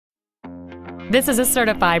This is a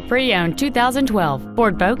certified pre-owned 2012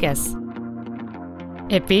 Ford Focus.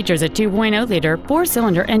 It features a 2.0-liter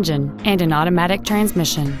four-cylinder engine and an automatic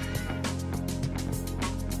transmission.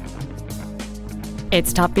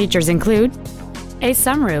 Its top features include a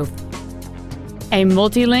sunroof, a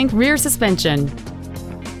multi-link rear suspension,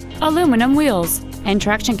 aluminum wheels, and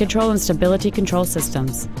traction control and stability control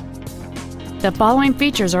systems. The following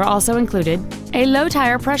features are also included: a low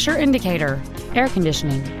tire pressure indicator, air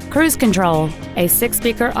conditioning, cruise control, a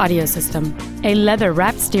 6-speaker audio system, a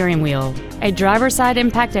leather-wrapped steering wheel, a driver's side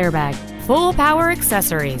impact airbag, full power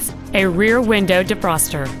accessories, a rear window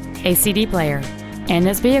defroster, a CD player, and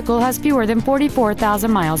this vehicle has fewer than 44,000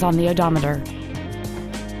 miles on the odometer.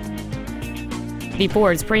 The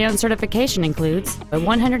Ford's pre-owned certification includes a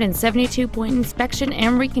 172-point inspection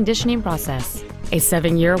and reconditioning process, a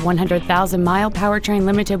 7-year, 100,000-mile powertrain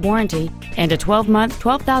limited warranty, and a 12-month,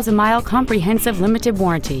 12,000-mile comprehensive limited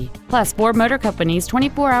warranty, plus Ford Motor Company's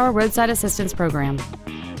 24-hour roadside assistance program.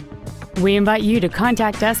 We invite you to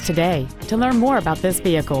contact us today to learn more about this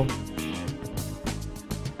vehicle.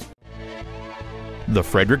 The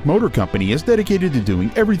Frederick Motor Company is dedicated to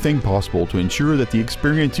doing everything possible to ensure that the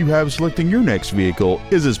experience you have selecting your next vehicle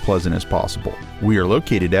is as pleasant as possible. We are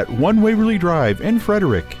located at 1 Waverly Drive in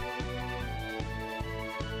Frederick.